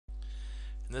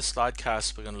In this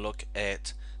slidecast we're going to look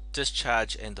at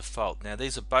discharge and default. Now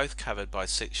these are both covered by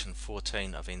section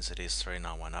 14 of NZS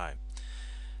 3910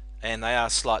 and they are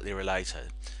slightly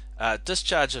related.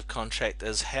 Discharge of contract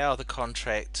is how the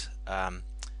contract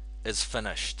is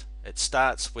finished. It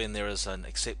starts when there is an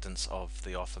acceptance of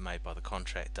the offer made by the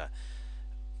contractor,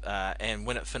 and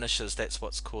when it finishes, that's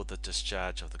what's called the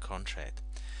discharge of the contract.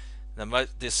 Now,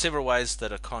 there's several ways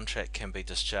that a contract can be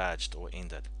discharged or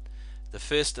ended. The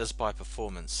first is by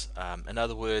performance. In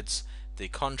other words, the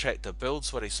contractor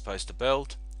builds what he's supposed to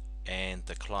build and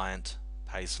the client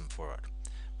pays him for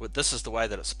it. This is the way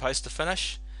that it's supposed to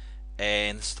finish,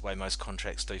 and this is the way most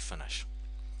contracts do finish.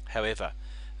 However,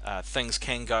 things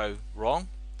can go wrong,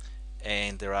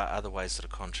 and there are other ways that a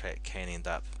contract can end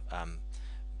up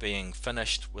being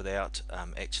finished without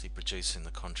actually producing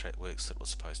the contract works that it was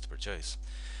supposed to produce.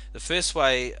 The first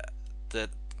way,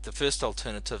 the first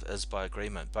alternative, is by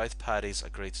agreement. Both parties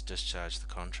agree to discharge the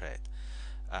contract,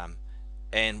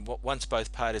 and once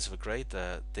both parties have agreed,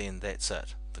 then that's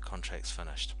it. The contract's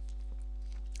finished.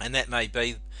 And that may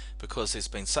be because there's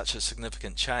been such a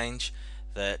significant change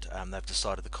that they've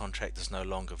decided the contract is no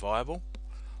longer viable,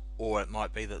 or it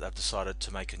might be that they've decided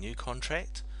to make a new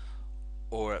contract,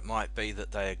 or it might be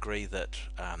that they agree that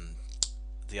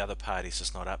the other party's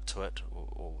just not up to it,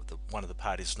 or one of the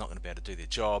parties is not going to be able to do their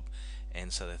job,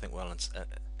 and so they think, well,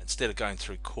 instead of going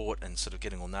through court and sort of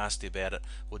getting all nasty about it,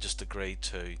 we'll just agree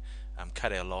to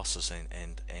cut our losses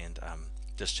and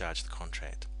discharge the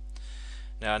contract.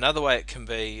 Now, another way it can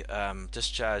be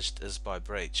discharged is by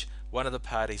breach. One of the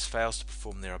parties fails to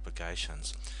perform their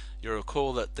obligations. You'll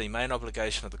recall that the main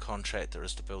obligation of the contractor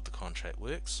is to build the contract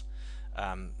works.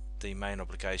 The main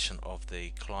obligation of the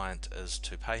client is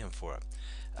to pay him for it.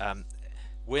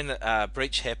 When a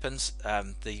breach happens,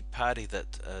 the party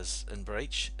that is in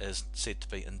breach is said to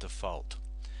be in default.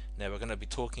 Now we're going to be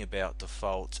talking about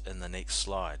default in the next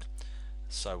slide,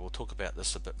 so we'll talk about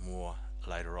this a bit more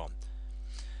later on.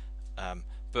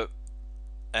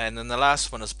 And then the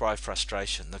last one is by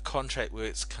frustration. The contract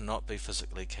works cannot be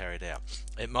physically carried out.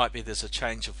 It might be there's a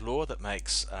change of law that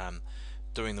makes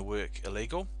doing the work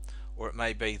illegal, or it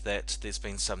may be that there's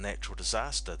been some natural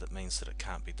disaster that means that it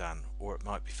can't be done, or it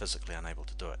might be physically unable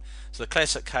to do it. So the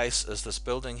classic case is this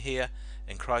building here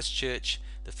in Christchurch.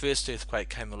 The first earthquake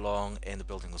came along and the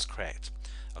building was cracked.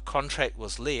 A contract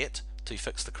was let to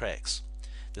fix the cracks.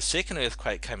 The second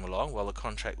earthquake came along while the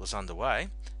contract was underway.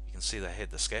 You can see they had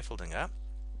the scaffolding up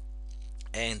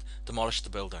and demolished the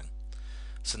building.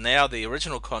 So now the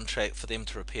original contract for them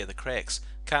to repair the cracks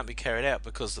can't be carried out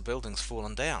because the building's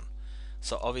fallen down.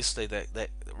 So obviously that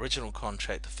original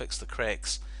contract to fix the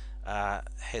cracks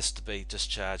has to be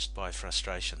discharged by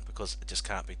frustration, because it just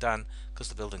can't be done because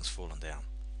the building's fallen down.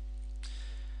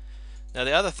 Now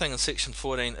the other thing in section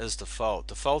 14 is default.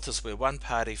 Default is where one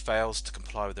party fails to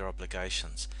comply with their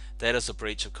obligations. That is a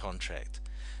breach of contract.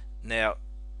 Now,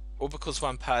 all because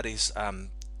one party's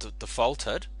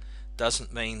defaulted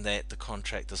doesn't mean that the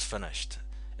contract is finished.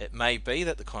 It may be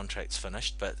that the contract's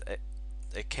finished, but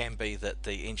it can be that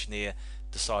the engineer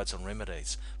decides on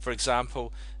remedies. For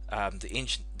example,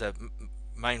 the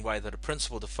main way that a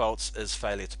principal defaults is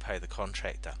failure to pay the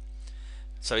contractor.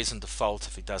 So he's in default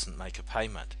if he doesn't make a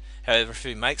payment. However, if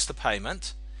he makes the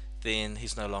payment, then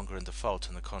he's no longer in default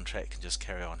and the contract can just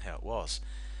carry on how it was.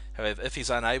 However, if he's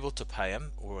unable to pay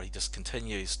him, or he just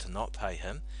continues to not pay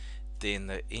him, then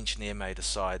the engineer may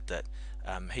decide that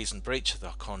he's in breach of the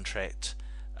contract,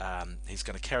 he's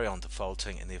going to carry on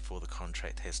defaulting, and therefore the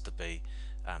contract has to be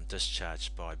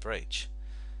discharged by breach.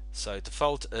 So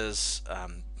default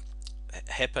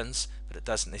happens, but it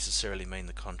doesn't necessarily mean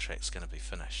the contract's going to be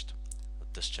finished or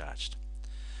discharged.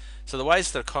 So the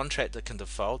ways that a contractor can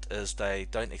default is they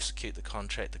don't execute the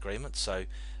contract agreement. So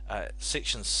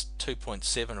section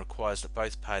 2.7 requires that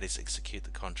both parties execute the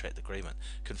contract agreement.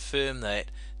 Confirm that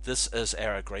this is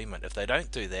our agreement. If they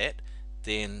don't do that,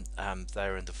 then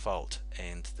they're in default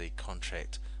and the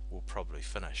contract will probably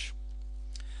finish.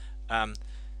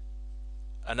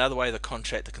 Another way the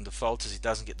contractor can default is he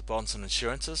doesn't get the bonds and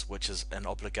insurances, which is an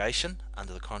obligation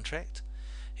under the contract.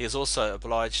 He is also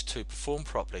obliged to perform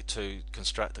properly, to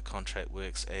construct the contract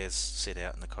works as set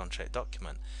out in the contract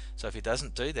document. So if he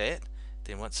doesn't do that,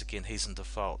 then once again he's in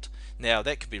default. Now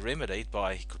that could be remedied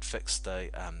by he could fix the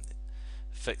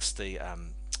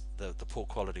poor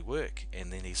quality work,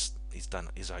 and then he's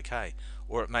okay.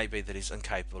 Or it may be that he's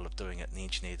incapable of doing it, and the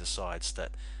engineer decides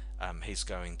that he's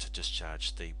going to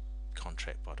discharge the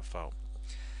contract by default.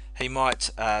 He might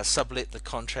sublet the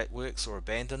contract works or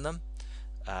abandon them.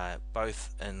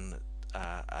 Both are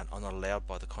not allowed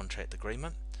by the contract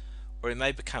agreement, or he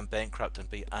may become bankrupt and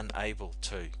be unable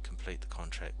to complete the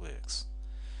contract works.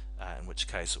 in which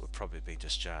case it would probably be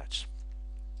discharged.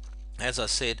 As I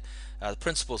said, the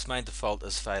principal's main default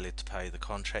is failure to pay the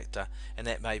contractor, and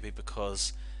that may be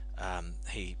because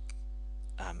he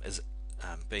is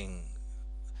being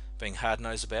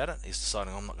hard-nosed about it. He's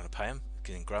deciding, I'm not going to pay him,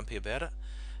 getting grumpy about it,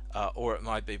 or it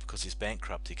might be because he's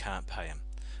bankrupt, he can't pay him.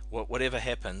 Whatever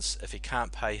happens, if he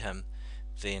can't pay him,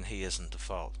 then he is in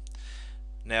default.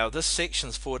 Now this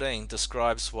section 14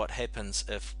 describes what happens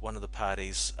if one of the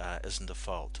parties is in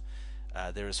default.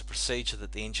 There is a procedure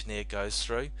that the engineer goes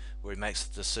through where he makes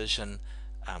the decision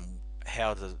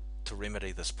how to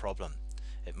remedy this problem.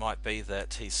 It might be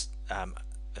that he's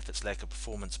if it's lack of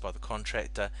performance by the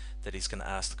contractor, that he's going to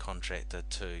ask the contractor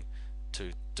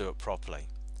to do it properly,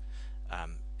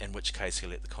 in which case he'll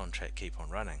let the contract keep on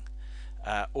running.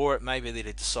 Or it may be that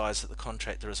he decides that the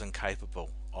contractor is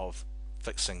incapable of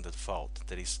fixing the default,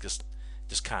 that he's just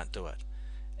can't do it,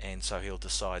 and so he'll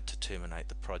decide to terminate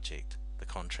the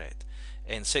contract.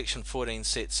 And section 14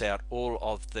 sets out all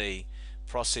of the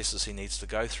processes he needs to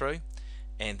go through,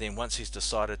 and then once he's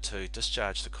decided to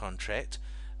discharge the contract,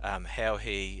 how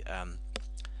he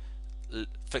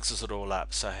fixes it all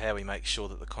up. So how he makes sure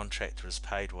that the contractor is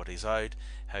paid what he's owed,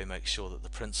 how he makes sure that the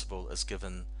principal is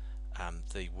given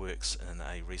the works in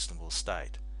a reasonable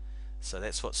state. So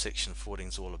that's what section 14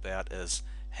 is all about, is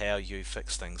how you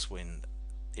fix things when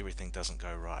everything doesn't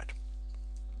go right.